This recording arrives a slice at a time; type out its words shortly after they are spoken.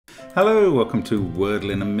Hello, welcome to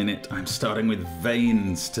Wordle in a Minute. I'm starting with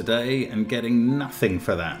veins today and getting nothing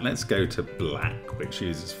for that. Let's go to black, which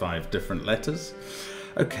uses 5 different letters.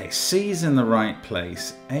 Okay, C's in the right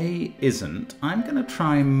place, A isn't. I'm going to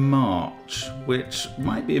try March, which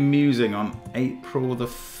might be amusing on April the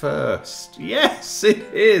 1st. Yes, it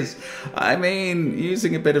is! I mean,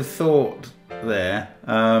 using a bit of thought there.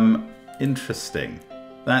 Interesting.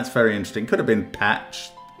 That's very interesting. Could have been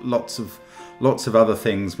patch, lots of other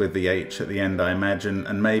things with the H at the end, I imagine,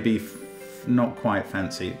 and maybe not quite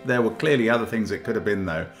fancy. There were clearly other things it could have been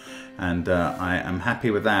though, and I am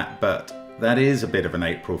happy with that, but that is a bit of an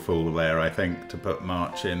April Fool there, I think, to put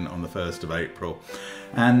March in on the 1st of April.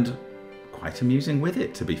 And quite amusing with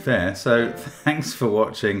it, to be fair. So thanks for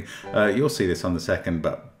watching. You'll see this on the 2nd,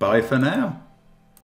 but bye for now.